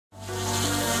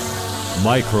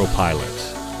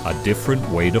MicroPilot, a different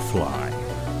way to fly.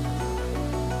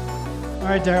 All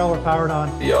right, Daryl, we're powered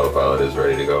on. The autopilot is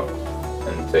ready to go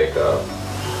and take off.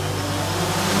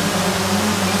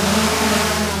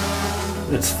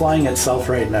 It's flying itself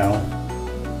right now.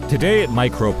 Today at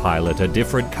MicroPilot, a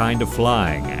different kind of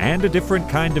flying and a different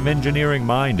kind of engineering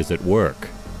mind is at work.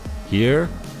 Here,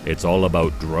 it's all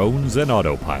about drones and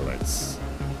autopilots.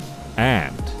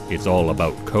 And it's all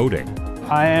about coding.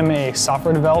 I am a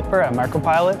software developer at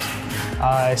MicroPilot.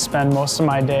 I spend most of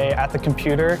my day at the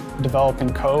computer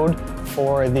developing code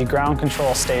for the ground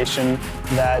control station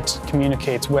that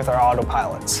communicates with our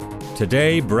autopilots.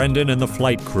 Today, Brendan and the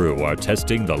flight crew are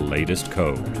testing the latest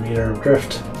code. Meter of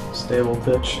drift, stable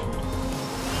pitch.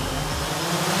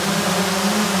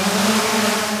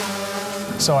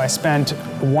 So I spent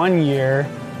 1 year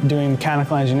doing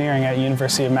mechanical engineering at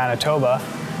University of Manitoba,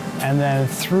 and then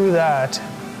through that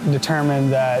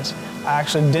determined that I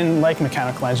actually didn't like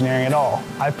mechanical engineering at all.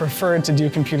 I preferred to do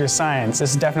computer science.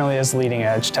 This definitely is leading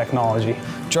edge technology.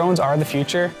 Drones are the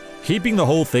future. Keeping the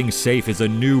whole thing safe is a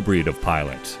new breed of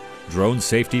pilot. Drone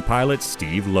safety pilot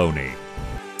Steve Loney.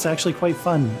 It's actually quite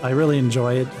fun. I really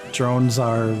enjoy it. Drones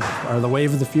are the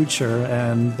wave of the future,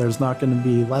 and there's not going to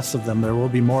be less of them. There will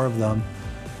be more of them.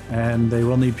 And they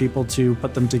will need people to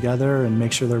put them together and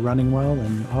make sure they're running well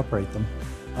and operate them.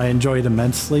 I enjoy it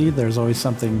immensely. There's always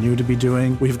something new to be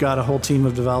doing. We've got a whole team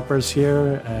of developers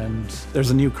here, and there's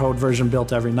a new code version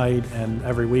built every night, and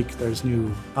every week there's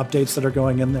new updates that are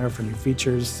going in there for new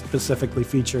features, specifically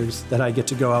features that I get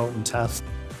to go out and test.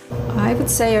 I would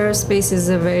say aerospace is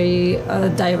a very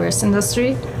diverse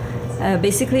industry.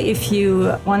 Basically, if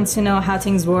you want to know how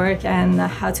things work and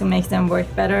how to make them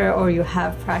work better, or you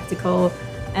have practical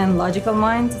and logical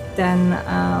mind, then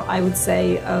I would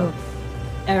say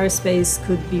aerospace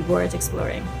could be worth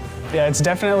exploring. Yeah, it's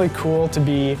definitely cool to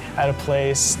be at a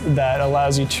place that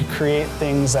allows you to create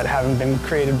things that haven't been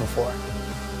created before.